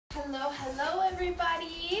Hello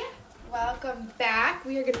everybody. Welcome back.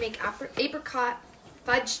 We are going to make apricot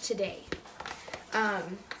fudge today. I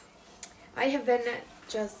have been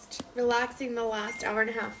just relaxing the last hour and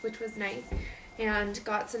a half, which was nice, and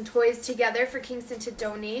got some toys together for Kingston to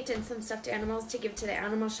donate and some stuffed animals to give to the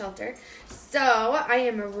animal shelter. So I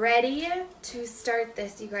am ready to start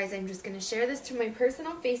this, you guys. I'm just going to share this to my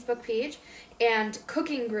personal Facebook page and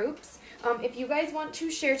cooking groups. If you guys want to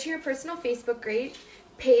share to your personal Facebook page,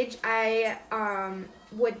 I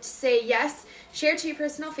would say yes, share to your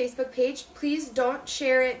personal Facebook page. Please don't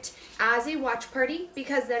share it as a watch party,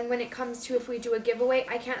 because then when it comes to if we do a giveaway,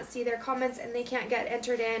 I can't see their comments and they can't get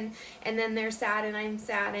entered in, and then they're sad and I'm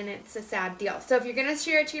sad and it's a sad deal. So if you're going to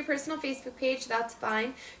share it to your personal Facebook page, that's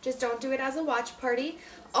fine. Just don't do it as a watch party.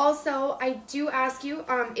 Also, I do ask you,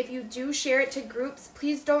 if you do share it to groups,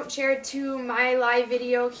 please don't share it to my live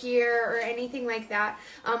video here or anything like that.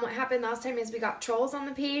 What happened last time is we got trolls on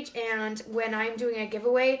the page, and when I'm doing a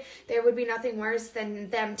giveaway, there would be nothing worse than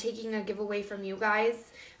them taking a giveaway from you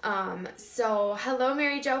guys. So hello,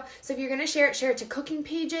 Mary Jo. So if you're going to share it to cooking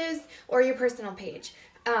pages or your personal page.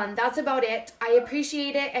 That's about it. I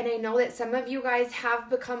appreciate it, and I know that some of you guys have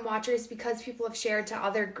become watchers because people have shared to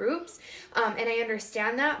other groups, and I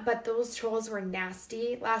understand that, but those trolls were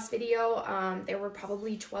nasty last video. There were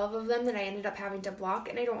probably 12 of them that I ended up having to block,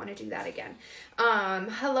 and I don't want to do that again.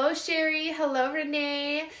 Hello, Sherry. Hello,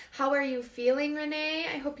 Renee. How are you feeling, Renee?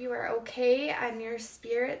 I hope you are okay and your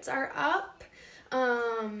spirits are up.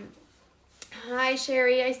 Hi,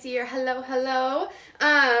 Sherry. I see your hello.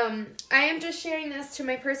 I am just sharing this to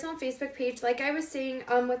my personal Facebook page. Like I was saying,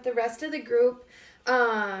 with the rest of the group,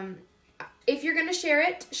 if you're going to share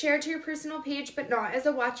it to your personal page, but not as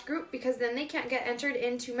a watch group, because then they can't get entered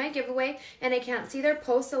into my giveaway, and I can't see their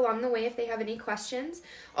posts along the way if they have any questions.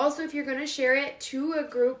 Also, if you're going to share it to a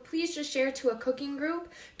group, please just share it to a cooking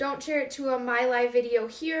group. Don't share it to a my live video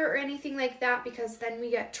here or anything like that, because then we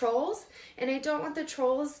get trolls, and I don't want the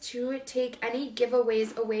trolls to take any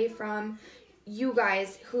giveaways away from you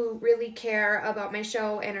guys who really care about my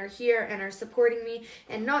show and are here and are supporting me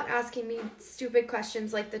and not asking me stupid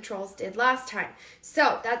questions like the trolls did last time.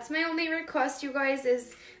 So that's my only request, you guys,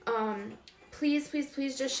 is please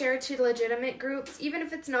just share it to legitimate groups, even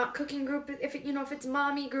if it's not cooking group, if it's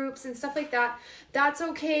mommy groups and stuff like that, that's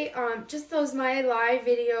okay. Just those my live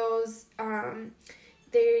videos,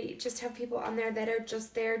 they just have people on there that are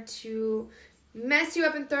just there to mess you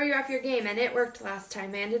up and throw you off your game, and it worked last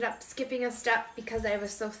time. I ended up skipping a step because I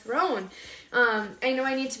was so thrown. I know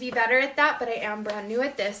I need to be better at that, but I am brand new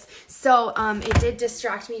at this, so it did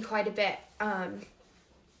distract me quite a bit.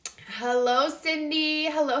 Hello, Cindy.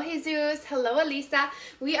 Hello, Jesus. Hello, Elisa.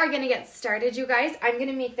 We are going to get started, you guys. I'm going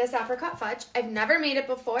to make this apricot fudge. I've never made it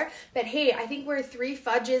before, but hey, I think we're 3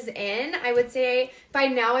 fudges in. I would say by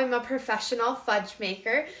now I'm a professional fudge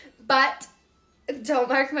maker, but don't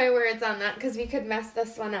mark my words on that, because we could mess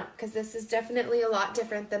this one up, because this is definitely a lot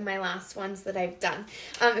different than my last ones that I've done.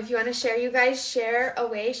 If you want to share, you guys, share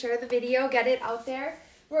away, share the video, get it out there.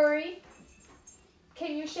 Rory,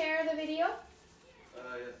 can you share the video?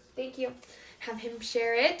 Yes. Thank you. Have him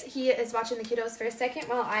share it. He is watching the kiddos for a second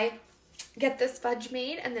while I get this fudge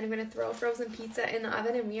made, and then I'm going to throw frozen pizza in the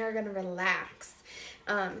oven, and we are going to relax.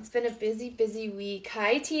 It's been a busy week.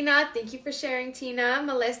 Hi, Tina. Thank you for sharing, Tina.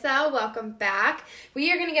 Melissa, welcome back.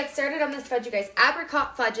 We are going to get started on this fudge, you guys.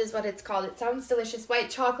 Apricot fudge is what it's called. It sounds delicious. White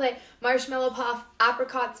chocolate, marshmallow puff,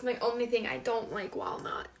 apricots. My only thing, I don't like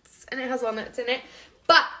walnuts, and it has walnuts in it.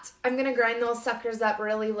 But I'm going to grind those suckers up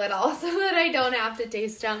really little so that I don't have to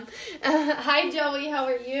taste them. Hi, Joey. How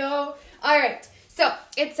are you? All right. So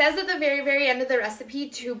it says at the very end of the recipe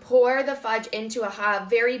to pour the fudge into a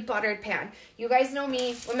very buttered pan. You guys know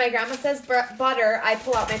me. When my grandma says butter, I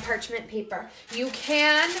pull out my parchment paper. You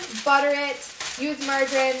can butter it, use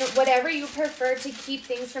margarine, whatever you prefer to keep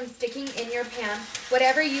things from sticking in your pan.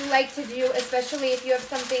 Whatever you like to do, especially if you have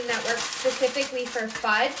something that works specifically for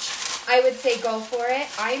fudge, I would say go for it.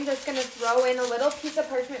 I'm just going to throw in a little piece of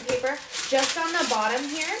parchment paper just on the bottom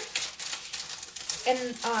here, and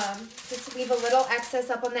just to leave a little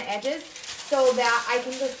excess up on the edges so that I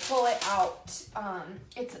can just pull it out.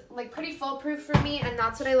 It's like pretty foolproof for me, and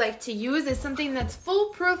that's what I like to use, is something that's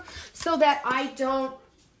foolproof so that I don't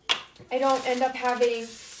end up having,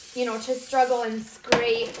 to struggle and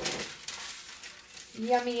scrape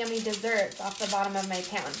yummy desserts off the bottom of my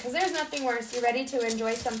pan, because there's nothing worse. You're ready to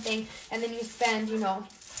enjoy something, and then you spend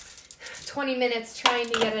 20 minutes trying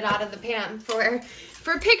to get it out of the pan for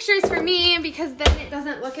pictures for me, because then it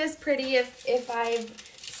doesn't look as pretty if I've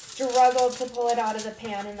struggled to pull it out of the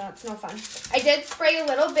pan, and that's no fun. I did spray a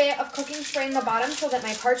little bit of cooking spray in the bottom so that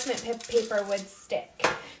my parchment paper would stick.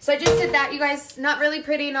 So I just did that, you guys. Not really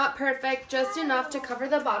pretty, not perfect, just enough to cover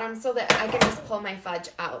the bottom so that I can just pull my fudge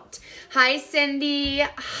out. Hi, Cindy.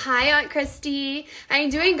 Hi, Aunt Christy. I'm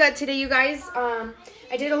doing good today, you guys.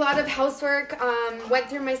 I did a lot of housework, went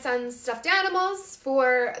through my son's stuffed animals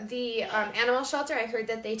for the animal shelter. I heard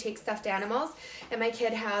that they take stuffed animals, and my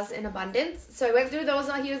kid has in abundance. So I went through those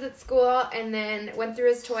while he was at school, and then went through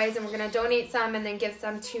his toys, and we're going to donate some and then give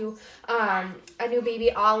some to a new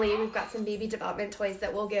baby, Ollie. We've got some baby development toys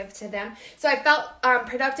that we'll give to them. So I felt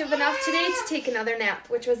productive enough today to take another nap,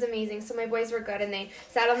 which was amazing. So my boys were good, and they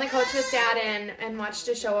sat on the couch with Dad and watched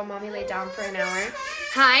a show while Mommy laid down for an hour.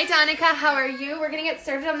 Hi, Donica. How are you? We're going to get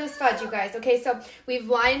started on this fudge, you guys. Okay, so we've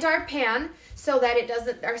lined our pan so that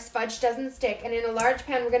our fudge doesn't stick. And in a large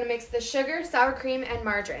pan, we're going to mix the sugar, sour cream, and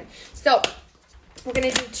margarine. So we're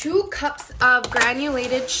going to do 2 cups of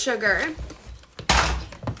granulated sugar.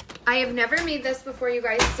 I have never made this before, you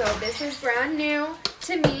guys, so this is brand new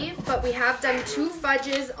to me, but we have done 2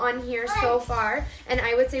 fudges on here so far, and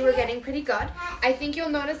I would say we're getting pretty good. I think you'll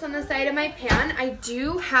notice on the side of my pan, I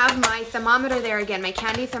do have my thermometer there again, my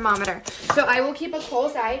candy thermometer. So I will keep a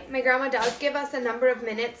close eye. My grandma does give us a number of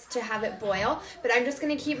minutes to have it boil, but I'm just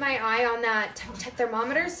going to keep my eye on that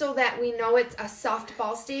thermometer so that we know it's a soft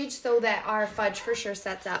ball stage so that our fudge for sure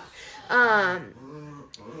sets up.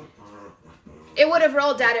 It would have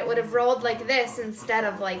rolled, Dad. It would have rolled like this instead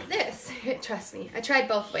of like this. Trust me. I tried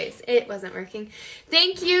both ways. It wasn't working.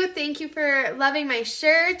 Thank you. Thank you for loving my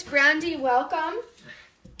shirt. Brandy, welcome.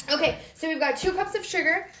 Okay, so we've got 2 cups of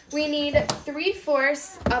sugar. We need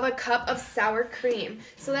 3/4 of a cup of sour cream.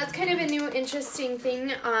 So that's kind of a new interesting thing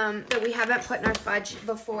that we haven't put in our fudge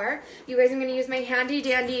before. You guys, I'm going to use my handy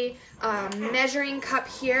dandy measuring cup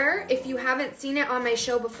here. If you haven't seen it on my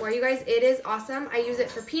show before, you guys, it is awesome. I use it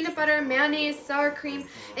for peanut butter, mayonnaise, sour cream,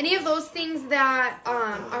 any of those things that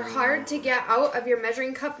are hard to get out of your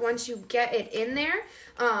measuring cup once you get it in there.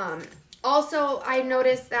 Also, I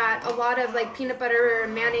noticed that a lot of like peanut butter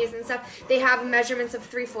and mayonnaise and stuff, they have measurements of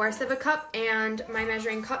 3/4 of a cup, and my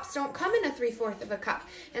measuring cups don't come in a 3/4 of a cup.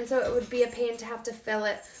 And so it would be a pain to have to fill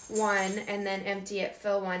it one and then empty it,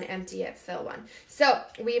 fill one, empty it, fill one. So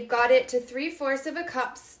we've got it to 3/4 of a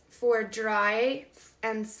cup for dry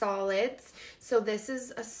and solids. So this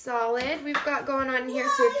is a solid we've got going on here.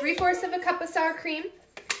 So 3/4 of a cup of sour cream.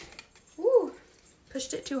 Woo,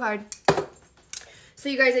 pushed it too hard. So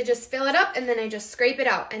you guys, I just fill it up and then I just scrape it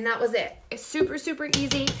out, and that was it. It's super, super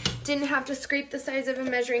easy. Didn't have to scrape the size of a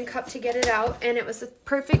measuring cup to get it out, and it was a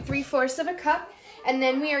perfect 3/4 of a cup. And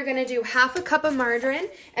then we are going to do 1/2 cup of margarine,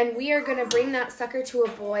 and we are going to bring that sucker to a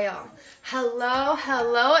boil. Hello,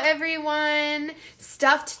 hello, everyone.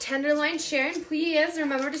 Stuffed tenderloin Sharon, please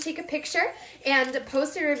remember to take a picture and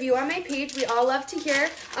post a review on my page. We all love to hear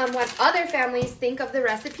what other families think of the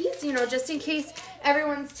recipes, you know, just in case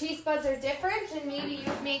everyone's taste buds are different and maybe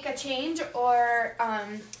you make a change, or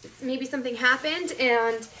maybe something happened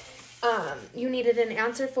and you needed an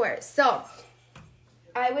answer for it. So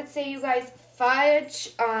I would say, you guys,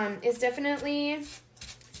 fudge is definitely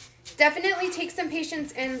takes some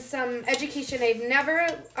patience and some education. I've never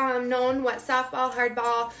known what softball,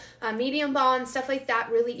 hardball, medium ball, and stuff like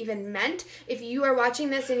that really even meant. If you are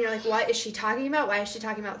watching this and you're like, what is she talking about? Why is she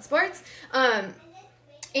talking about sports?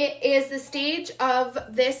 It is the stage of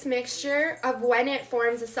this mixture of when it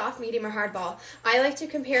forms a soft, medium, or hard ball. I like to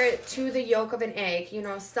compare it to the yolk of an egg, you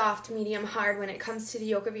know, soft, medium, hard when it comes to the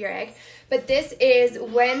yolk of your egg. But this is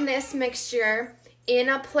when this mixture in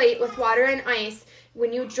a plate with water and ice,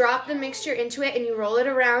 when you drop the mixture into it and you roll it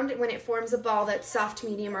around, when it forms a ball that's soft,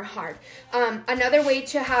 medium, or hard. Another way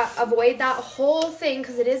to avoid that whole thing,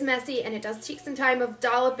 because it is messy and it does take some time of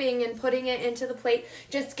dolloping and putting it into the plate,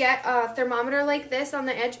 just get a thermometer like this on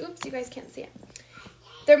the edge. Oops, you guys can't see it.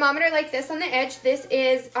 Thermometer like this on the edge. This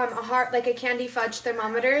is like a candy fudge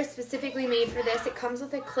thermometer, specifically made for this. It comes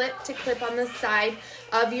with a clip to clip on the side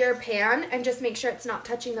of your pan, and just make sure it's not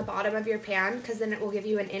touching the bottom of your pan, because then it will give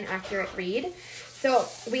you an inaccurate read. So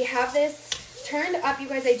we have this turned up, you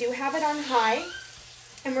guys. I do have it on high,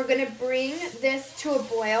 and we're going to bring this to a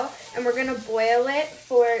boil, and we're going to boil it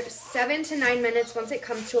for 7 to 9 minutes once it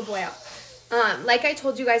comes to a boil. Like I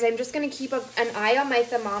told you guys, I'm just going to keep an eye on my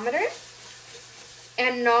thermometer,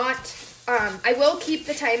 and not, I will keep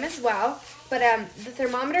the time as well, but the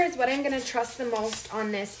thermometer is what I'm going to trust the most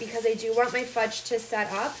on this, because I do want my fudge to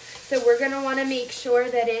set up. So we're going to want to make sure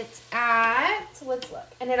that it's at, let's look,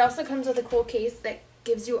 and it also comes with a cool case that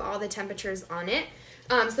gives you all the temperatures on it.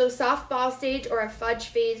 So soft ball stage or a fudge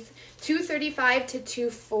phase, 235 to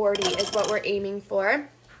 240 is what we're aiming for.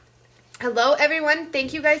 Hello everyone,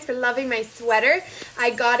 thank you guys for loving my sweater.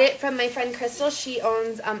 I got it from my friend Crystal. She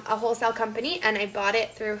owns a wholesale company and I bought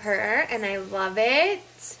it through her and I love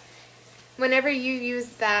it. Whenever you use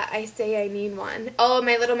that, I say I need one. Oh,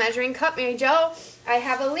 my little measuring cup, Mary Jo. I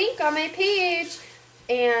have a link on my page.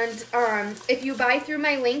 And if you buy through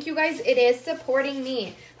my link, you guys, it is supporting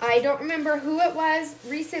me. I don't remember who it was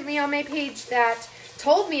recently on my page that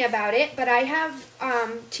told me about it, but I have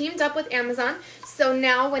teamed up with Amazon. So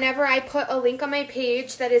now whenever I put a link on my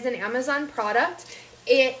page that is an Amazon product,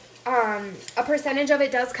 it a percentage of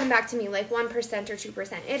it does come back to me, like 1% or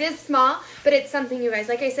 2%. It is small, but it's something, you guys.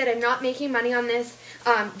 Like I said, I'm not making money on this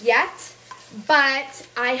yet, but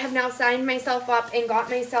I have now signed myself up and got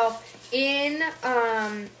myself in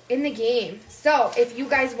the game. So if you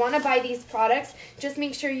guys want to buy these products, just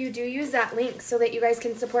make sure you do use that link so that you guys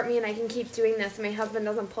can support me and I can keep doing this. My husband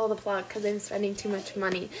doesn't pull the plug because I'm spending too much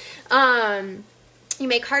money. You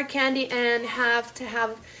make hard candy and have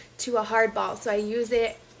to a hard ball. So I use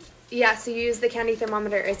it. Yeah, so you use the candy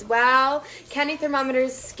thermometer as well. Candy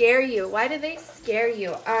thermometers scare you. Why do they scare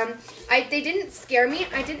you? They didn't scare me.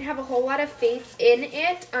 I didn't have a whole lot of faith in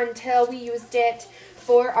it until we used it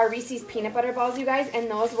for our Reese's peanut butter balls, you guys, and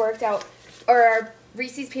those worked out, or our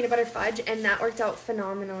Reese's peanut butter fudge, and that worked out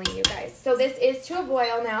phenomenally, you guys. So this is to a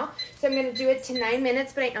boil now, so I'm going to do it to 9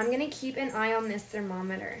 minutes, but I am going to keep an eye on this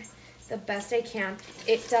thermometer the best I can.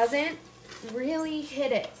 It doesn't really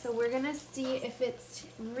hit it, so we're going to see if it's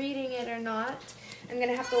reading it or not. I'm going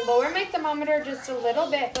to have to lower my thermometer just a little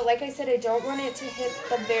bit, but like I said, I don't want it to hit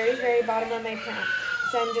the very, very bottom of my pan.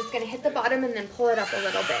 So I'm just going to hit the bottom and then pull it up a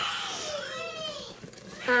little bit.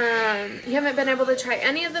 You haven't been able to try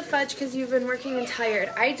any of the fudge because you've been working and tired.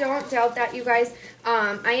 I don't doubt that, you guys.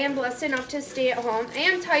 I am blessed enough to stay at home. I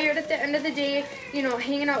am tired at the end of the day, you know,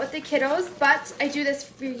 hanging out with the kiddos, but I do this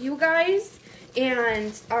for you guys,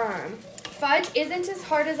 and fudge isn't as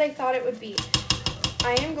hard as I thought it would be.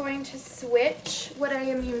 I am going to switch what I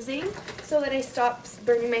am using so that I stop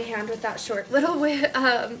burning my hand with that short little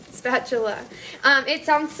spatula. It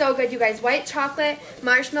sounds so good, you guys. White chocolate,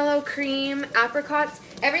 marshmallow, cream, apricots.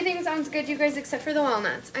 Everything sounds good, you guys, except for the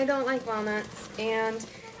walnuts. I don't like walnuts, and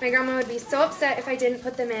my grandma would be so upset if I didn't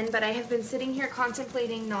put them in, but I have been sitting here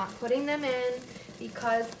contemplating not putting them in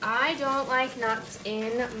because I don't like nuts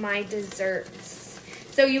in my desserts.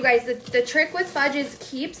 So you guys, the trick with fudge is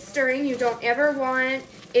keep stirring. You don't ever want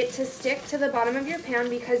it to stick to the bottom of your pan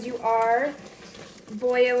because you are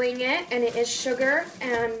boiling it, and it is sugar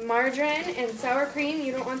and margarine and sour cream.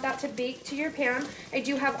 You don't want that to bake to your pan. I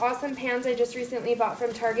do have awesome pans I just recently bought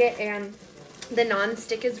from Target, and the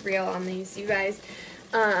non-stick is real on these, you guys.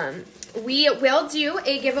 We will do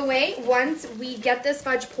a giveaway once we get this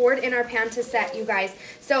fudge poured in our pan to set, you guys.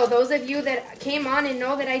 So those of you that came on and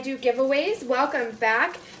know that I do giveaways, welcome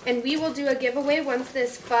back. And we will do a giveaway once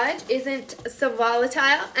this fudge isn't so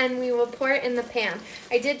volatile, and we will pour it in the pan.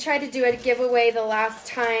 I did try to do a giveaway the last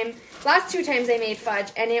two times I made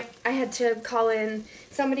fudge, and I had to call in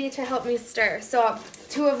somebody to help me stir. So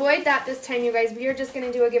to avoid that this time, you guys, we are just going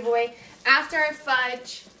to do a giveaway after our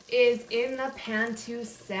fudge is in the pan to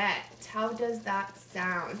set. How does that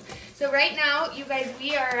sound? So right now, you guys,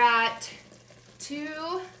 we are at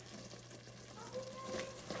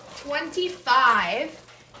 225.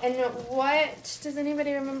 And what, does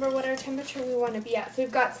anybody remember what our temperature we want to be at? So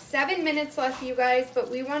we've got 7 minutes left, you guys, but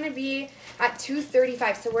we want to be at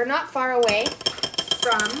 235. So we're not far away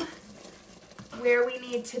from where we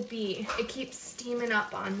need to be. It keeps steaming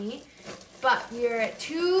up on me. But we're at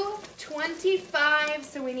 225,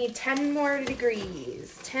 so we need 10 more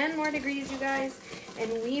degrees. 10 more degrees, you guys,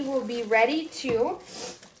 and we will be ready to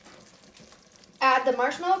add the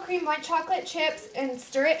marshmallow cream, white chocolate chips, and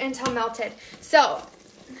stir it until melted. So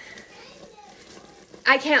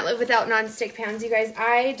I can't live without non-stick pans, you guys.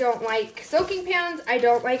 I don't like soaking pans. I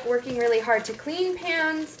don't like working really hard to clean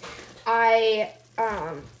pans. I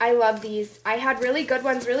love these. I had really good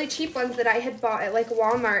ones, really cheap ones that I had bought at like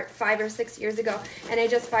Walmart 5 or 6 years ago, and I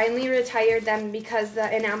just finally retired them because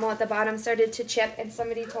the enamel at the bottom started to chip, and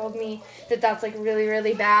somebody told me that that's like really,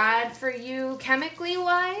 really bad for you chemically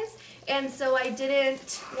wise, and so I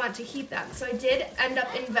didn't want to keep them. So I did end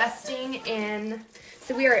up investing in,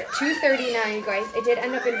 so we are at 230 now, you guys. I did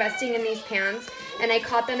end up investing in these pans, and I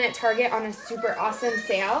caught them at Target on a super awesome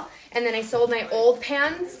sale. And then I sold my old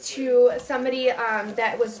pans to somebody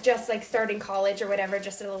that was just like starting college or whatever,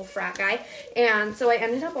 just a little frat guy. And so I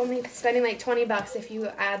ended up only spending like 20 bucks if you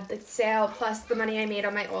add the sale plus the money I made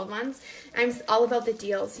on my old ones. I'm all about the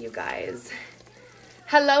deals, you guys.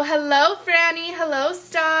 Hello, hello, Franny. Hello,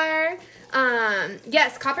 Star.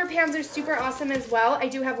 Yes, copper pans are super awesome as well. I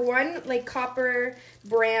do have one like copper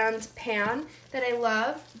brand pan that I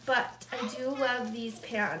love, but I do love these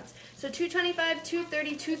pans. So $2.25,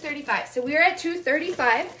 $2.30, $2.35. So we're at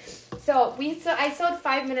 $2.35. So I still had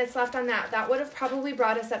 5 minutes left on that. That would have probably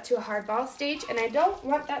brought us up to a hardball stage, and I don't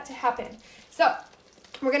want that to happen. So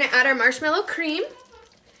we're gonna add our marshmallow cream.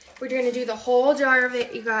 We're gonna do the whole jar of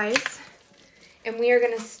it, you guys. And we are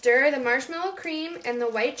gonna stir the marshmallow cream and the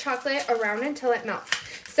white chocolate around until it melts.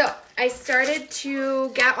 So I started to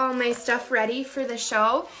get all my stuff ready for the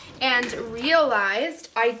show and realized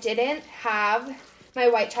I didn't have my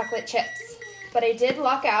white chocolate chips. But I did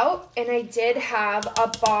luck out, and I did have a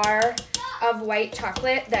bar of white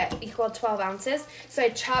chocolate that equaled 12 ounces. So I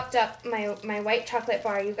chopped up my white chocolate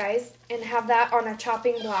bar, you guys, and have that on a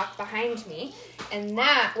chopping block behind me. And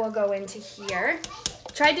that will go into here.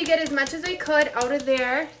 Tried to get as much as I could out of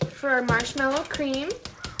there for our marshmallow cream.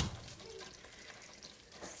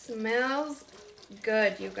 Smells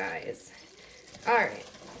good, you guys. All right.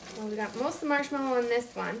 Well, we got most of the marshmallow in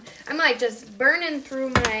this one. I'm like just burning through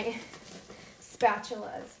my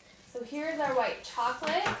spatulas. So here's our white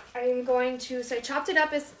chocolate. So I chopped it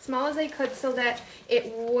up as small as I could so that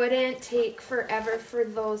it wouldn't take forever for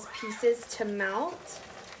those pieces to melt.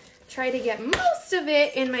 Try to get most of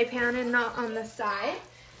it in my pan and not on the side.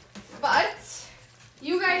 But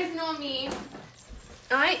you guys know me.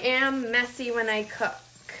 I am messy when I cook.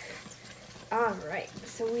 All right,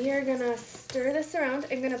 so we are gonna stir this around.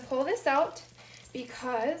 I'm gonna pull this out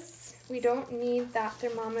because we don't need that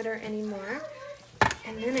thermometer anymore.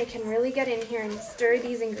 And then I can really get in here and stir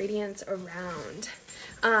these ingredients around.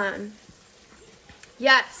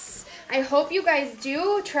 Yes, I hope you guys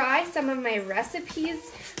do try some of my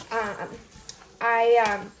recipes. I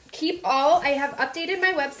have updated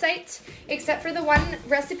my website except for the one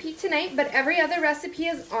recipe tonight, but every other recipe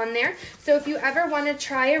is on there. So if you ever want to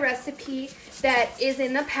try a recipe that is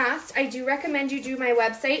in the past, I do recommend you do my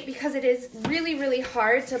website because it is really, really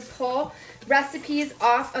hard to pull recipes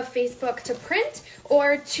off of Facebook to print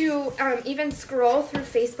or to even scroll through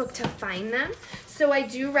Facebook to find them. So I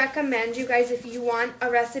do recommend you guys, if you want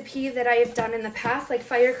a recipe that I have done in the past, like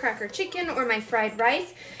firecracker chicken or my fried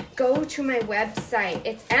rice, go to my website.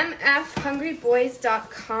 It's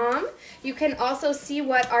mfhungryboys.com. You can also see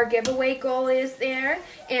what our giveaway goal is there,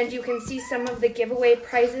 and you can see some of the giveaway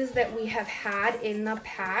prizes that we have had in the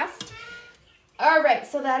past. All right,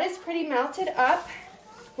 so that is pretty melted up.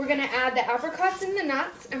 We're gonna add the apricots and the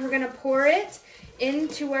nuts, and we're gonna pour it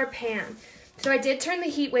into our pan. So I did turn the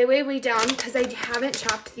heat way, way, way down because I haven't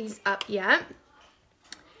chopped these up yet.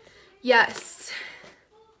 Yes.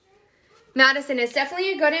 Madison, it's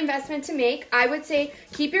definitely a good investment to make. I would say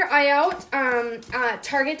keep your eye out.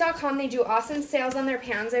 Target.com, they do awesome sales on their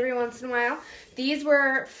pans every once in a while. These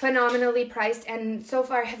were phenomenally priced and so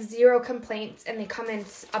far have zero complaints, and they come in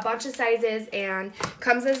a bunch of sizes and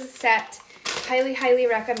comes as a set. Highly, highly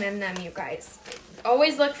recommend them, you guys.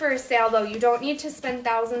 Always look for a sale, though. You don't need to spend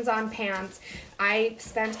thousands on pans. I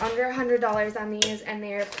spent under $100 on these, and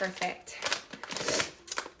they are perfect.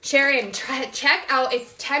 Sharon, check out.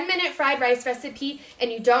 It's 10-minute fried rice recipe,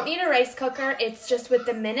 and you don't need a rice cooker. It's just with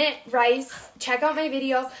the minute rice. Check out my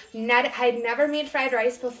video. I'd never made fried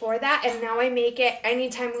rice before that, and now I make it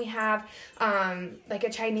anytime we have like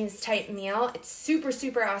a Chinese-type meal. It's super,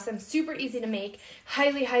 super awesome, super easy to make.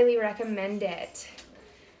 Highly, highly recommend it.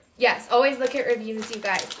 Yes, always look at reviews, you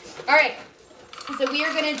guys. All right, so we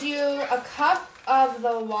are going to do a cup of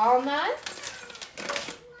the walnuts.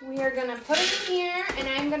 We are going to put them here, and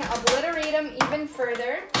I'm going to obliterate them even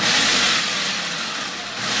further.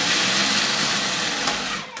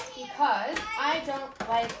 Because I don't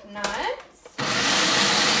like nuts.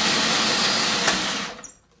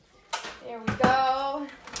 There we go.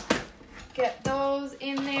 Get those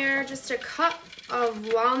in there. Just a cup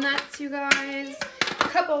of walnuts, you guys. A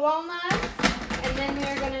cup of walnuts. And then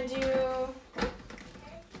we're going to do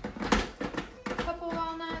a cup of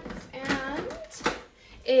walnuts and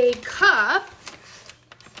a cup,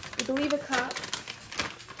 I believe a cup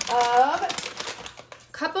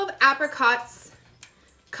of apricots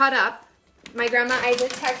cut up. My grandma, I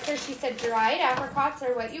did text her, she said dried apricots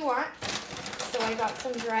are what you want. So I got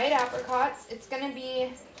some dried apricots. It's going to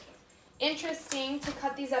be interesting to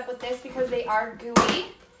cut these up with this because they are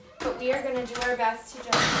gooey, but we are going to do our best to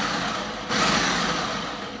just...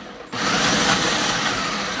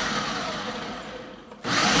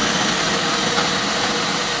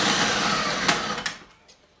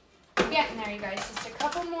 Getting there, you guys. Just a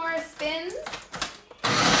couple more spins.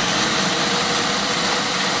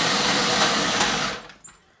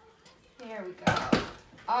 There we go.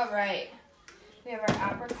 All right. We have our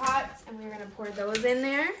apricots, and we're going to pour those in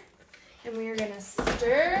there. And we are going to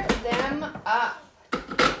stir them up.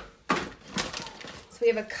 So we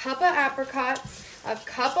have a cup of apricots, a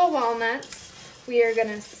cup of walnuts. We are going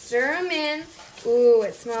to stir them in. Ooh,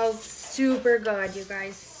 it smells super good, you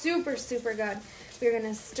guys. Super, super good. We're going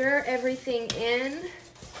to stir everything in.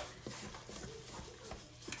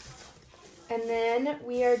 And then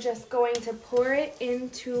we are just going to pour it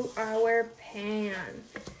into our pan.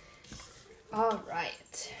 All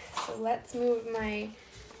right. So let's move my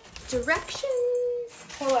directions.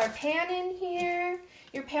 Pull our pan in here.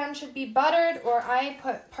 Your pan should be buttered, or I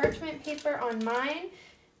put parchment paper on mine.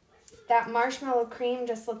 That marshmallow cream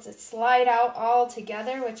just lets it slide out all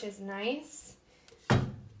together, which is nice.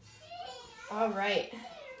 All right.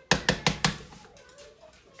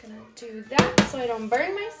 Gonna do that so I don't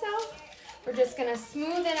burn myself. We're just gonna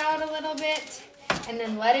smooth it out a little bit and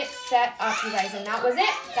then let it set up, you guys. And that was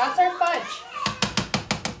it. That's our fudge.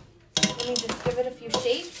 Let me just give it a few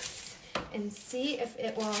shakes and see if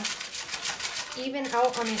it will even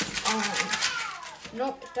out on its own.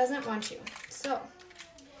 Nope, it doesn't want you. So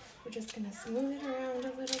we're just gonna smooth it around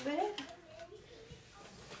a little bit.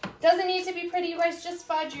 Doesn't need to be pretty, you guys, just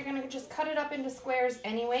fudge. You're gonna just cut it up into squares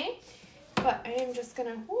anyway. But I am just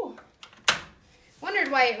gonna, whoo.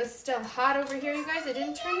 Wondered why it was still hot over here, you guys. I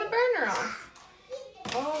didn't turn the burner off.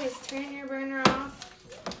 Always turn your burner off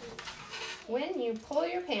when you pull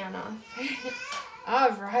your pan off.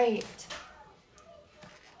 All right.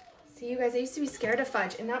 See, you guys, I used to be scared of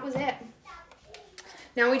fudge, and that was it.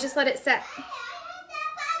 Now we just let it set.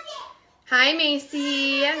 Hi,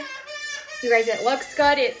 Macy. You guys, it looks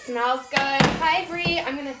good. It smells good. Hi, Bree.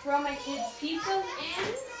 I'm going to throw my kids' pizzas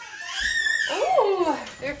in. Ooh,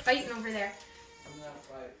 they're fighting over there.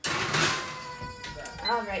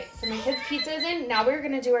 All right, so my kids' pizza is in. Now we're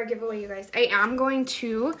going to do our giveaway, you guys. I am going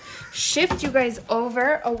to shift you guys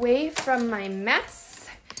over away from my mess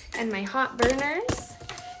and my hot burners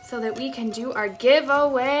so that we can do our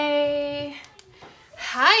giveaway.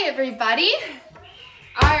 Hi, everybody.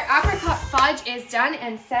 Our apricot fudge is done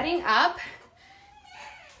and setting up.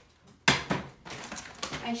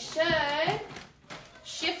 I should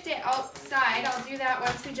shift it outside. I'll do that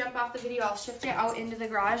once we jump off the video. I'll shift it out into the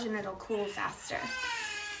garage and it'll cool faster.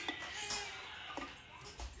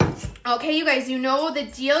 Okay, you guys, you know the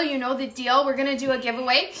deal. You know the deal. We're going to do a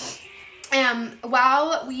giveaway.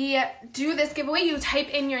 While we do this giveaway, you type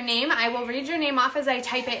in your name. I will read your name off as I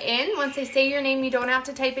type it in. Once I say your name, you don't have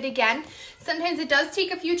to type it again. Sometimes it does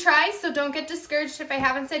take a few tries, so don't get discouraged if I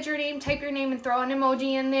haven't said your name. Type your name and throw an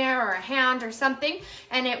emoji in there or a hand or something,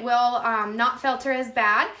 and it will not filter as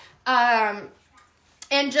bad.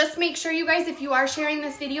 And just make sure, you guys, if you are sharing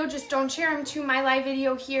this video, just don't share them to my live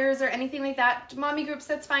video here's or anything like that. Mommy groups,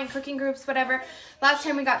 that's fine. Cooking groups, whatever. Last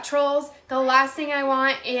time we got trolls. The last thing I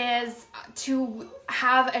want is to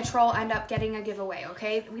have a troll end up getting a giveaway,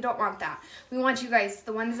 okay? We don't want that. We want you guys,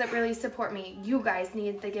 the ones that really support me. You guys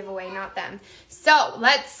need the giveaway, not them. So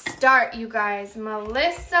let's start, you guys.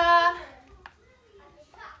 Melissa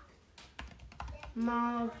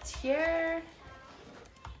Maltier.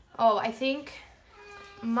 Oh, I think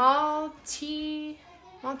Maltier.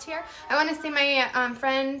 I want to say my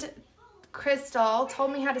friend Crystal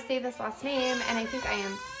told me how to say this last name, and I think I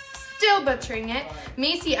am still butchering it.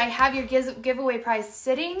 Macy, I have your giveaway prize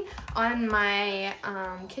sitting on my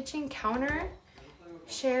kitchen counter.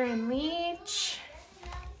 Sharon Leach.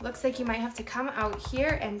 Looks like you might have to come out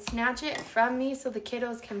here and snatch it from me so the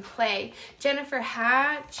kiddos can play. Jennifer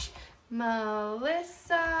Hatch.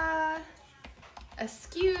 Melissa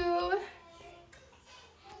Askew.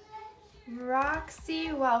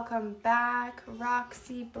 Roxy, welcome back.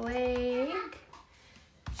 Roxy Blake.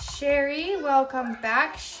 Sherry, welcome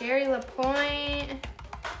back. Sherry LaPointe.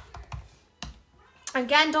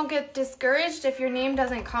 Again, don't get discouraged if your name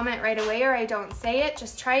doesn't comment right away or I don't say it.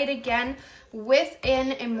 Just try it again with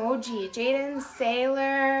an emoji. Jaden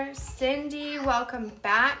Sailor. Cindy, welcome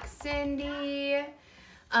back, Cindy.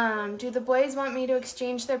 Do the boys want me to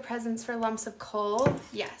exchange their presents for lumps of coal?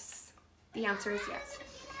 Yes. The answer is yes.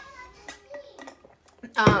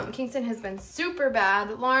 Kingston has been super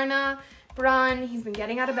bad. Lorna, Brun, he's been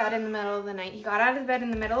getting out of bed in the middle of the night. He got out of bed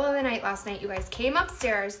in the middle of the night last night. You guys came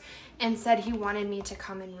upstairs and said he wanted me to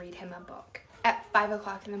come and read him a book at 5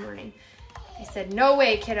 o'clock in the morning. I said, no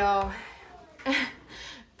way, kiddo.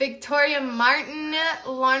 Victoria Martin,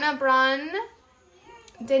 Lorna Brun,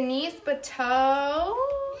 Denise Bateau.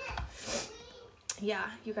 Yeah,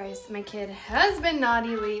 you guys, my kid has been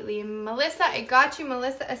naughty lately. Melissa, I got you.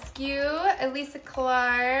 Melissa Askew. Elisa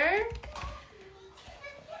Clark.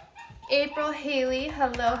 April Haley.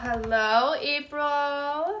 Hello, hello.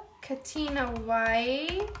 April. Katina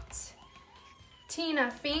White. Tina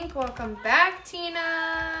Fink, welcome back,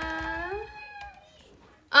 Tina.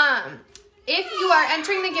 If you are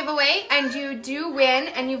entering the giveaway and you do win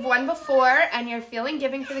and you've won before and you're feeling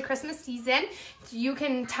giving for the Christmas season, you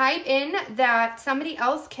can type in that somebody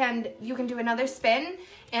else you can do another spin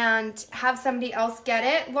and have somebody else get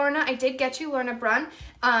it. Lorna, I did get you, Lorna Brunn.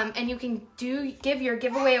 And you can give your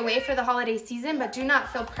giveaway away for the holiday season, but do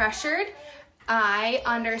not feel pressured. I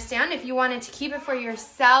understand if you wanted to keep it for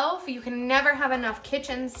yourself. You can never have enough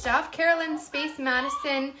kitchen stuff. Carolyn Space,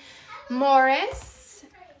 Madison Morris,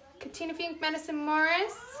 Katina Fink, Madison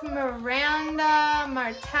Morris, Miranda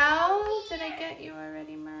Martel. Did I get you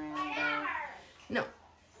already, Miranda? No.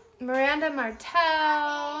 Miranda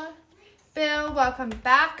Martel. Bill, welcome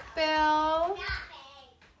back, Bill.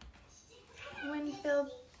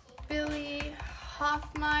 Winfield, Billy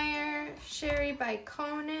Hoffmeyer, Sherry by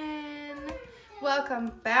Conan.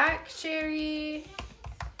 Welcome back, Sherry.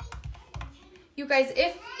 You guys,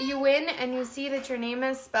 if you win and you see that your name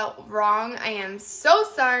is spelled wrong, I am so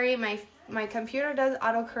sorry. My computer does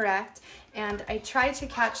autocorrect, and I try to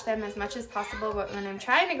catch them as much as possible, but when I'm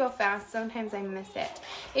trying to go fast, sometimes I miss it.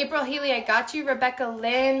 April Healy, I got you. Rebecca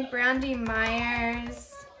Lynn, Brandy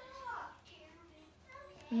Myers.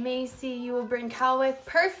 Macy, you will bring Calwith.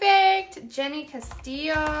 Perfect. Jenny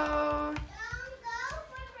Castillo.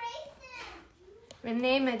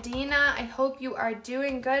 Renee Medina, I hope you are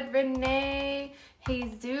doing good, Renee.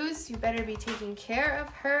 Jesus, you better be taking care of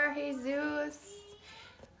her, Jesus.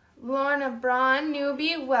 Lorna Braun,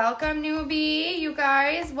 newbie, welcome, newbie. You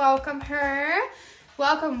guys, welcome her.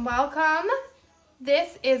 Welcome, welcome.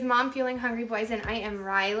 This is Mom Fueling Hungry Boys, and I am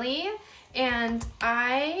Riley. And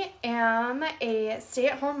I am a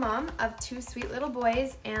stay-at-home mom of 2 sweet little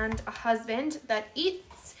boys and a husband that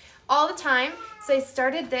eats all the time. So I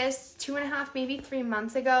started this 2.5, maybe 3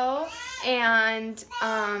 months ago, and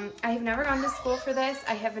I have never gone to school for this.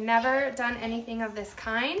 I have never done anything of this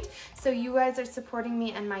kind. So you guys are supporting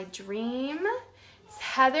me in my dream.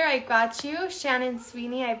 Heather, I got you. Shannon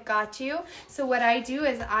Sweeney, I've got you. So what I do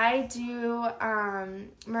is I do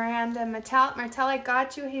Miranda Martel, I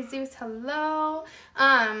got you. Jesus, hello.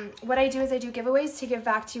 What I do is I do giveaways to give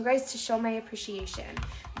back to you guys to show my appreciation.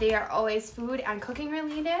 They are always food and cooking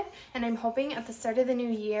related, and I'm hoping at the start of the new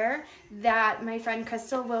year that my friend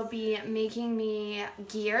Crystal will be making me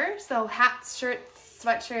gear. So hats, shirts,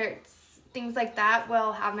 sweatshirts, things like that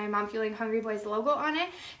will have my Mom Fueling Hungry Boys logo on it,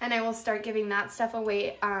 and I will start giving that stuff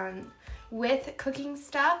away with cooking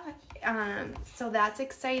stuff. So that's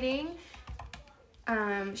exciting.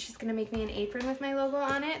 She's gonna make me an apron with my logo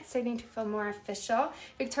on it, starting to feel more official.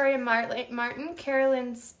 Victoria Martin,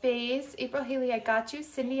 Carolyn Space, April Haley, I got you.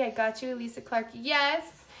 Cindy, I got you. Lisa Clark, yes.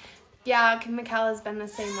 Yeah, Michaela's been the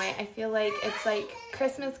same way. I feel like it's like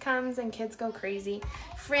Christmas comes and kids go crazy.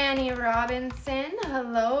 Franny Robinson,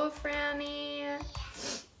 hello, Franny.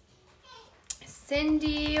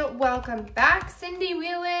 Cindy, welcome back, Cindy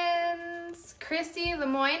Whelans. Chrissy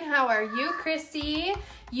Lemoyne, how are you, Chrissy?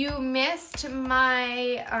 You missed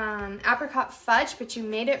my apricot fudge, but you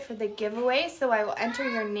made it for the giveaway, so I will enter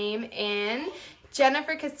your name in.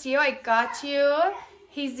 Jennifer Castillo, I got you.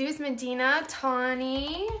 Jesus Medina,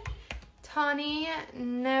 Tawny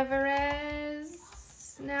Navarez,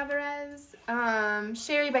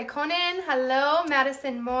 Sherry by Conan, hello.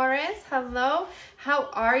 Madison Morris, hello. How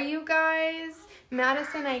are you guys?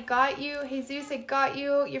 Madison, I got you. Jesus, I got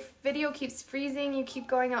you. Your video keeps freezing. You keep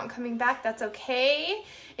going out and coming back. That's okay.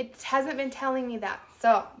 It hasn't been telling me that.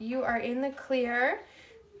 So you are in the clear.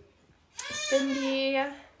 Cindy,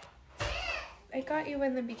 I got you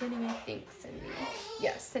in the beginning, I think, Cindy.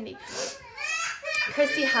 Yes, Cindy.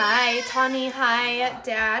 Chrissy, hi. Tawny, hi.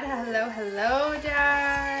 Dad, hello,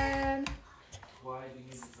 Dad.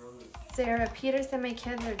 Sarah Peterson, my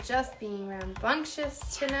kids are just being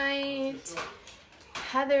rambunctious tonight.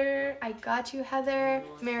 Heather, I got you, Heather.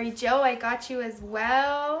 Mary Jo, I got you as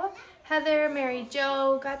well. Heather, Mary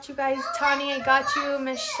Jo, got you guys. Tawny, I got you.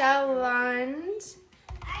 Michelle Lund.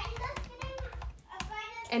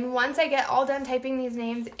 And once I get all done typing these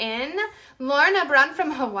names in, Lorna Brun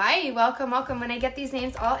from Hawaii, welcome, welcome. When I get these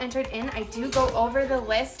names all entered in, I do go over the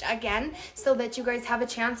list again so that you guys have a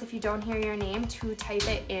chance, if you don't hear your name, to type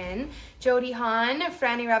it in. Jody Hahn,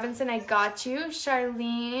 Franny Robinson, I got you.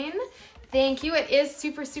 Charlene, thank you. It is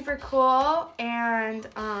super, super cool, and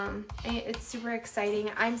it's super exciting.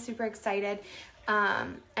 I'm super excited.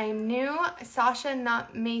 I'm new. Sasha,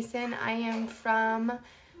 not Mason. I am from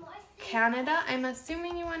Canada. I'm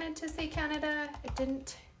assuming you wanted to say Canada. It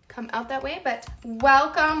didn't come out that way, but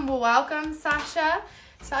welcome, welcome, Sasha.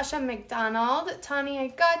 Sasha McDonald. Tawny, I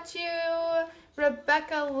got you.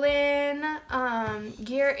 Rebecca Lynn,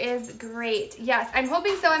 gear is great. Yes, I'm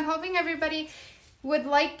hoping so. I'm hoping everybody would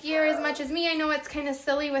like gear as much as me. I know it's kind of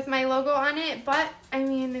silly with my logo on it, but I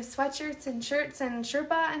mean, sweatshirts and shirts and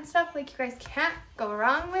Sherpa and stuff, like, you guys can't go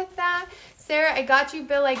wrong with that. Sarah, I got you.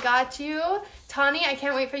 Bill, I got you. Tawny, I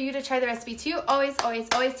can't wait for you to try the recipe too. Always, always,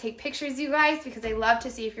 always take pictures, you guys, because I love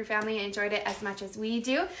to see if your family enjoyed it as much as we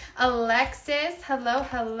do. Alexis, hello,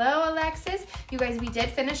 hello, Alexis. You guys, we did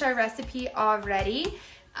finish our recipe already.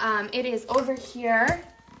 It is over here,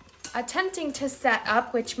 attempting to set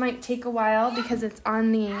up, which might take a while because it's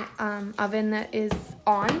on the oven that is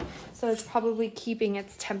on, so it's probably keeping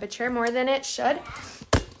its temperature more than it should.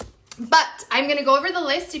 But I'm going to go over the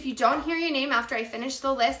list. If you don't hear your name after I finish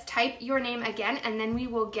the list, type your name again, and then we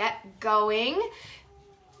will get going.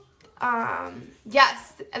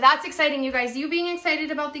 Yes, that's exciting, you guys. You being excited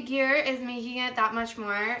about the gear is making it that much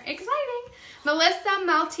more exciting. Melissa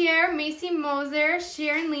Maltier, Macy Moser,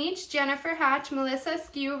 Sharon Leach, Jennifer Hatch, Melissa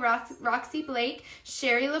Skew, Roxy Blake,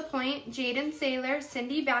 Sherry LaPointe, Jaden Saylor,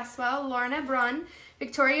 Cindy Baswell, Lorna Brunn,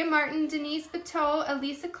 Victoria Martin, Denise Bateau,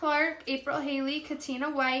 Elisa Clark, April Haley, Katina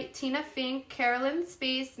White, Tina Fink, Carolyn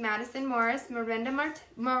Space, Madison Morris, Miranda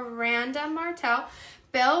Martel,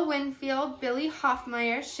 Bill Winfield, Billy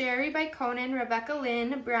Hoffmeyer, Sherry Byconen, Rebecca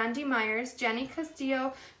Lynn, Brandy Myers, Jenny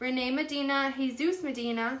Castillo, Renee Medina, Jesus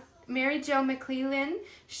Medina, Mary Jo McClellan,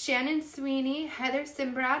 Shannon Sweeney, Heather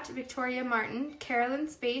Simbrat, Victoria Martin, Carolyn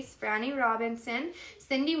Space, Franny Robinson,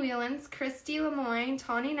 Cindy Whelans, Christy Lemoyne,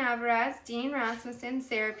 Tawny Navarez, Dean Rasmussen,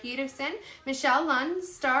 Sarah Peterson, Michelle Lund,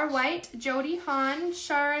 Star White, Jody Hahn,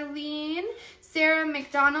 Charlene, Sarah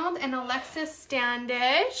McDonald, and Alexis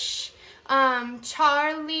Standish.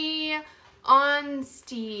 Charlie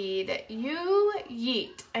Onsteed, you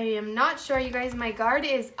yeet. I am not sure, you guys. My guard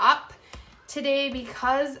is up today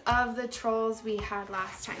because of the trolls we had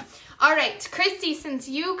last time. All right, Christy, since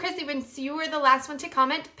you were the last one to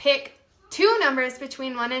comment, pick 2 numbers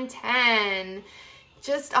between 1 and 10.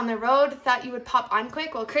 Just on the road, thought you would pop on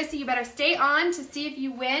quick. Well, Christy, you better stay on to see if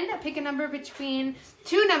you win. Pick a number between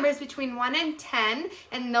 2 numbers between 1 and 10,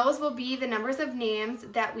 and those will be the numbers of names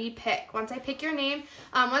that we pick. Once I pick your name,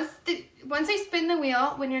 once I spin the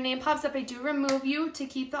wheel, when your name pops up, I do remove you to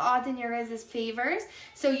keep the odds in your guys' favors,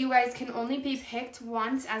 so you guys can only be picked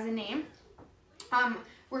once as a name.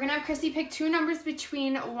 We're going to have Christy pick 2 numbers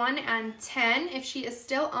between 1 and 10. If she is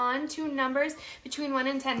still on, 2 numbers between 1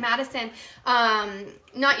 and 10. Madison,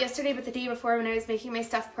 not yesterday, but the day before when I was making my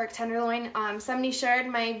stuffed pork tenderloin, somebody shared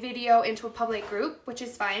my video into a public group, which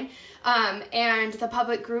is fine. And the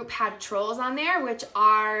public group had trolls on there, which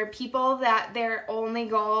are people that their only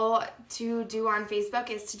goal to do on Facebook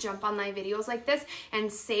is to jump on live videos like this and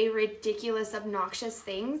say ridiculous, obnoxious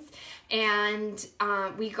things. And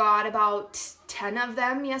we got about 10 of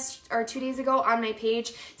them 2 days ago on my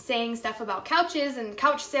page saying stuff about couches and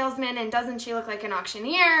couch salesmen and doesn't she look like an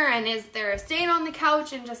auctioneer and is there a stain on the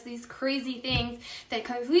couch and just these crazy things that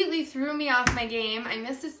completely threw me off my game. I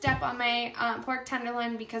missed a step on my pork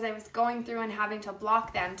tenderloin because I was going through and having to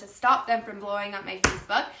block them to stop them from blowing up my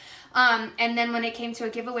Facebook. And then when it came to a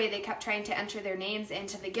giveaway, they kept trying to enter their names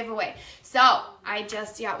into the giveaway. So I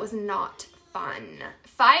just, yeah, it was not fun.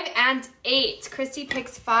 5 and 8. Christy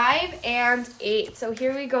picks 5 and 8. So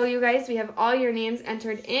here we go, you guys. We have all your names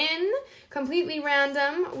entered in. Completely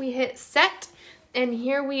random. We hit set. And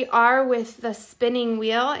here we are with the spinning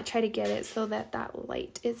wheel. I try to get it so that that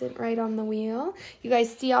light isn't right on the wheel. You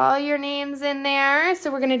guys see all your names in there.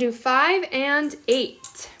 So we're going to do 5 and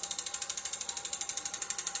 8.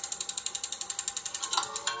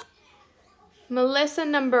 Melissa,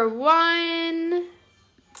 number 1.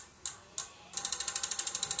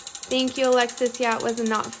 Thank you, Alexis. Yeah, it was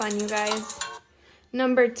not fun, you guys.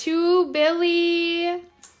 Number 2, Billy.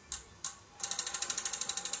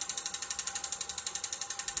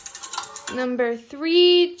 Number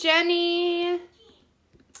 3, Jenny.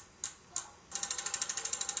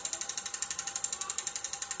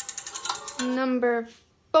 Number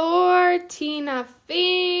 4, Tina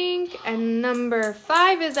Fink. And number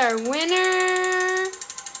 5 is our winner.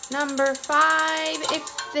 Number 5,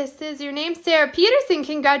 if this is your name, Sarah Peterson.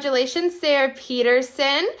 Congratulations, Sarah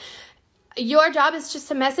Peterson. Your job is just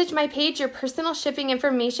to message my page your personal shipping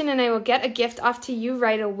information and I will get a gift off to you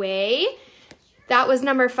right away. That was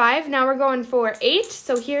number 5. Now we're going for 8.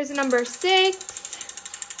 So here's number 6.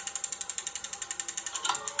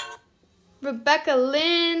 Rebecca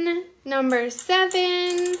Lynn. Number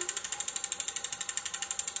 7.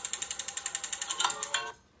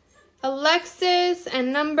 Alexis.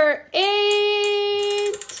 And number 8.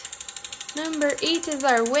 Number 8 is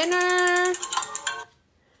our winner.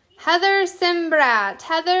 Heather Simbrat.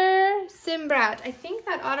 Heather Simbrat. I think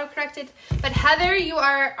that auto-corrected. But Heather, you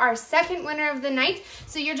are our second winner of the night.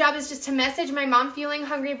 So your job is just to message my Mom Fueling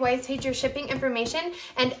Hungry Boys page your shipping information.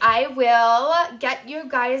 And I will get you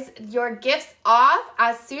guys your gifts off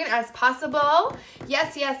as soon as possible.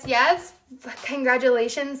 Yes, yes, yes.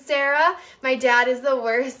 Congratulations, Sarah. My dad is the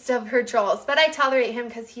worst of her trolls. But I tolerate him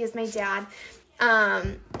because he is my dad.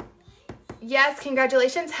 Yes,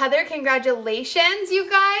 congratulations. Heather, congratulations, you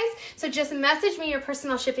guys. So just message me your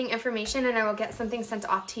personal shipping information and I will get something sent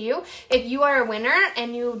off to you. If you are a winner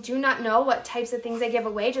and you do not know what types of things I give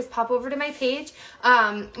away, just pop over to my page,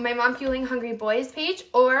 my Mom Fueling Hungry Boys page,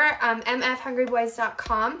 or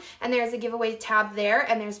mfhungryboys.com, and there's a giveaway tab there,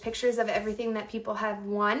 and there's pictures of everything that people have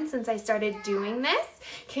won since I started doing this.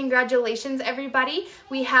 Congratulations, everybody.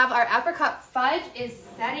 We have our apricot fudge is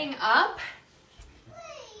setting up.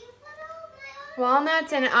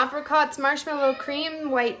 Walnuts and apricots, marshmallow cream,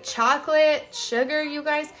 white chocolate, sugar, you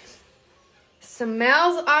guys.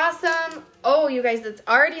 Smells awesome. Oh, you guys, it's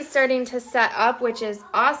already starting to set up, which is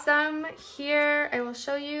awesome. Here, I will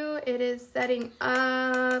show you. It is setting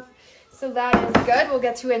up. So that is good. We'll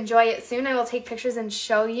get to enjoy it soon. I will take pictures and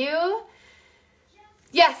show you.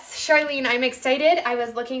 Yes, Charlene, I'm excited. I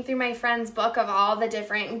was looking through my friend's book of all the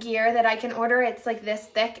different gear that I can order. It's like this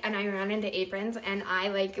thick, and I ran into aprons, and I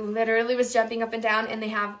like literally was jumping up and down, and they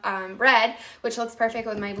have red, which looks perfect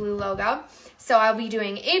with my blue logo. So I'll be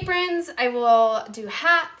doing aprons. I will do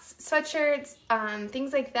hats, sweatshirts,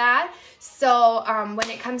 things like that. So when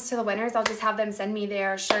it comes to the winners, I'll just have them send me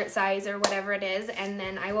their shirt size or whatever it is, and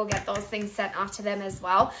then I will get those things sent off to them as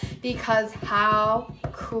well, because how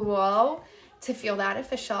cool to feel that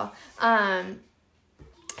official.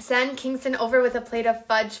 Send Kingston over with a plate of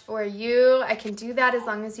fudge for you. I can do that as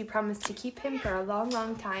long as you promise to keep him for a long,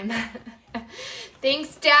 long time.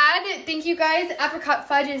 Thanks, Dad. Thank you, guys. Apricot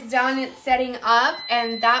fudge is done. It's setting up,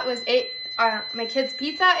 and that was it. My kids'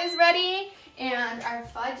 pizza is ready, and our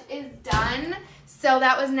fudge is done. So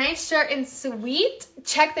that was nice, short, and sweet.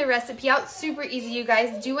 Check the recipe out. Super easy, you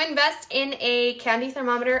guys. Do invest in a candy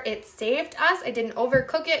thermometer. It saved us. I didn't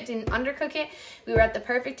overcook it, didn't undercook it. We were at the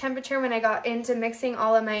perfect temperature when I got into mixing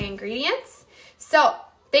all of my ingredients. So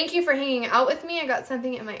thank you for hanging out with me. I got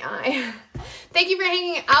something in my eye. Thank you for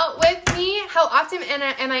hanging out with me. How often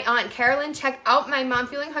am I on? Carolyn, check out my Mom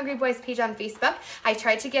Fueling Hungry Boys page on Facebook. I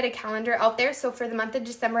tried to get a calendar out there. So for the month of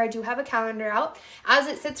December, I do have a calendar out. As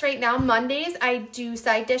it sits right now, Mondays, I do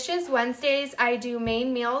side dishes. Wednesdays, I do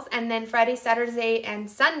main meals. And then Friday, Saturday, and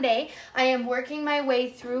Sunday, I am working my way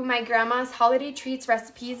through my grandma's holiday treats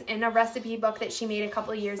recipes in a recipe book that she made a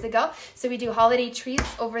couple of years ago. So we do holiday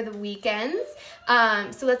treats over the weekends.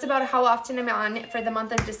 So that's about how often I'm on for the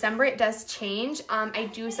month of December. It does change. I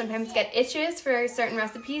do sometimes get itches for certain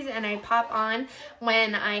recipes, and I pop on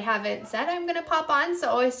when I haven't said I'm going to pop on. So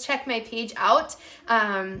always check my page out.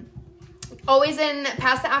 Always in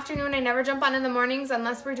past the afternoon. I never jump on in the mornings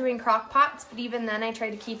unless we're doing crock pots, but even then I try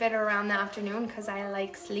to keep it around the afternoon because I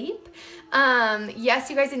like sleep. Yes,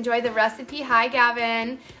 you guys enjoy the recipe. Hi,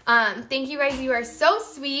 Gavin. Thank you guys. You are so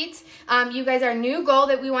sweet. You guys, our new goal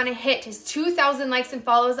that we want to hit is 2,000 likes and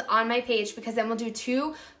follows on my page, because then we'll do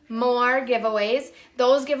 2 more giveaways.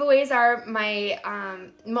 Those giveaways are my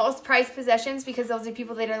most prized possessions, because those are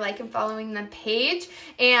people that are like and following the page.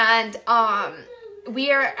 And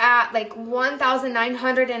we are at like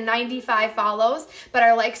 1,995 follows, but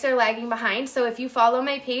our likes are lagging behind. So if you follow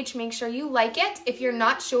my page, make sure you like it. If you're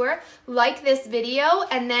not sure, like this video,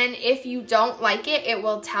 and then if you don't like it, it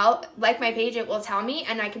will like my page, it will tell me,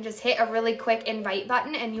 and I can just hit a really quick invite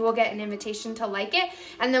button and you will get an invitation to like it,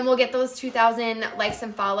 and then we'll get those 2,000 likes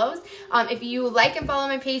and follows. If you like and follow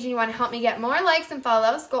my page and you want to help me get more likes and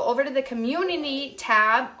follows, go over to the community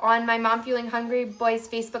tab on my Mom Fueling Hungry Boys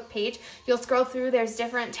Facebook page. You'll scroll through, there's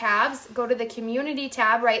different tabs. Go to the community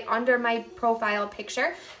tab right under my profile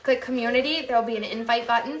picture. Click community, there will be an invite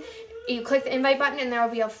button. You click the invite button and there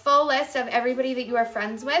will be a full list of everybody that you are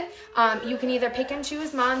friends with. You can either pick and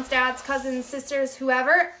choose moms, dads, cousins, sisters,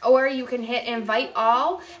 whoever, or you can hit invite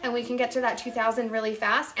all, and we can get to that 2,000 really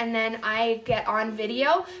fast. And then I get on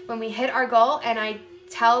video when we hit our goal, and I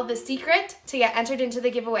tell the secret to get entered into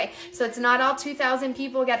the giveaway. So it's not all 2,000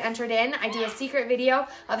 people get entered in. I do a secret video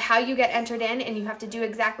of how you get entered in, and you have to do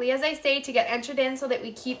exactly as I say to get entered in, so that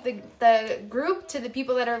we keep the group to the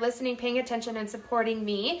people that are listening, paying attention, and supporting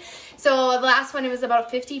me. So the last one, it was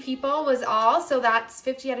about 50 people was all. So that's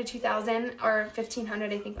 50 out of 2,000, or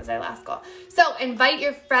 1,500 I think was our last goal. So invite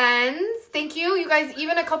your friends. Thank you. You guys,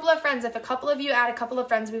 even a couple of friends. If a couple of you add a couple of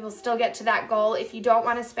friends, we will still get to that goal. If you don't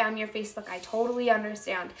want to spam your Facebook, I totally understand.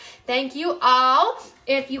 understand. Thank you all.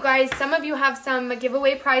 If you guys, some of you have some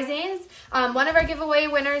giveaway prizes. One of our giveaway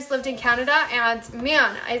winners lived in Canada, and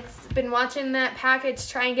man, it's been watching that package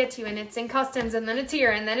try and get to you, and it's in customs, and then it's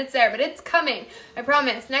here, and then it's there, but it's coming. I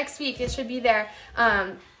promise. Next week it should be there.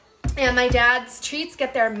 And my dad's treats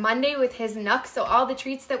get there Monday with his Nook. So all the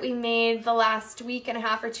treats that we made the last week and a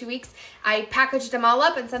half or 2 weeks, I packaged them all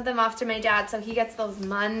up and sent them off to my dad. So he gets those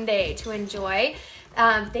Monday to enjoy.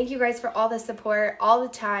 Thank you guys for all the support all the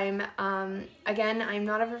time. Again, I'm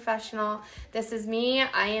not a professional. This is me.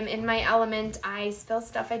 I am in my element. I spill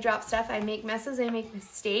stuff. I drop stuff. I make messes. I make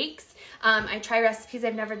mistakes. I try recipes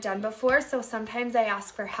I've never done before, so sometimes I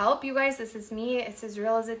ask for help. You guys, this is me. It's as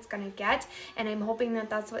real as it's gonna get, and I'm hoping that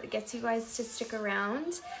that's what gets you guys to stick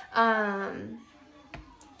around.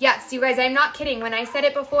 Yes, you guys, I'm not kidding when I said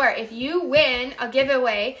it before. If you win a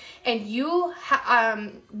giveaway and you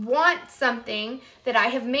want something that I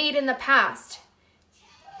have made in the past,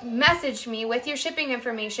 message me with your shipping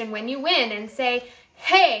information when you win and say,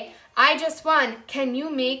 hey, I just won. Can you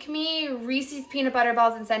make me Reese's peanut butter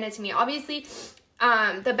balls and send it to me? Obviously,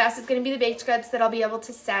 the best is going to be the baked goods that I'll be able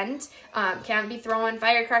to send. Can't be throwing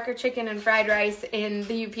firecracker chicken and fried rice in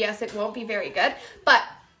the UPS. It won't be very good. But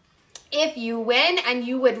if you win and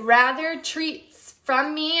you would rather treats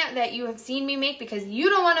from me that you have seen me make because you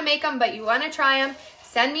don't want to make them but you want to try them,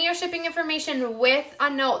 send me your shipping information with a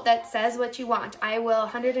note that says what you want. I will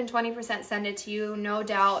 120% send it to you, no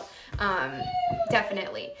doubt.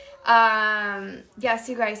 Definitely. Yes,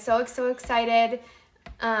 you guys, so excited.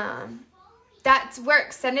 That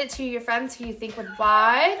works. Send it to your friends who you think would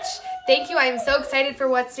watch. Thank you. I'm so excited for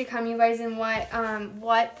what's to come, you guys, and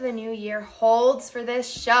what the new year holds for this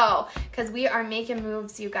show, because we are making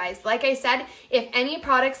moves, you guys. Like I said, if any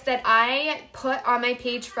products that I put on my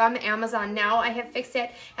page from Amazon, now I have fixed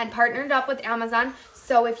it and partnered up with Amazon.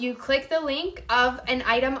 So if you click the link of an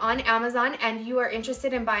item on Amazon and you are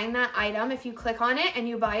interested in buying that item, if you click on it and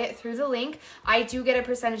you buy it through the link, I do get a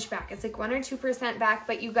percentage back. It's like 1 or 2% back,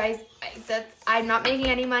 but you guys, I'm not making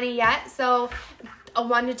any money yet, so a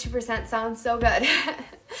 1 to 2% sounds so good.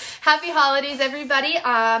 Happy holidays, everybody.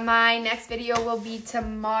 My next video will be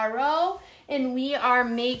tomorrow, and we are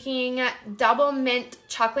making double mint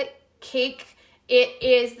chocolate cake. It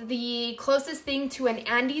is the closest thing to an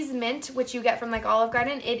Andes mint, which you get from like Olive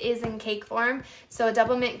Garden. It is in cake form. So a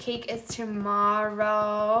double mint cake is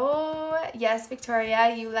tomorrow. Yes,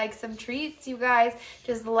 Victoria, you like some treats, you guys?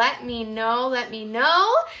 Just let me know. Let me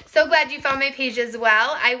know. So glad you found my page as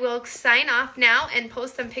well. I will sign off now and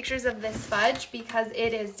post some pictures of this fudge because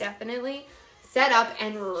it is definitely set up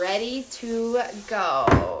and ready to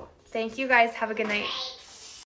go. Thank you guys. Have a good night.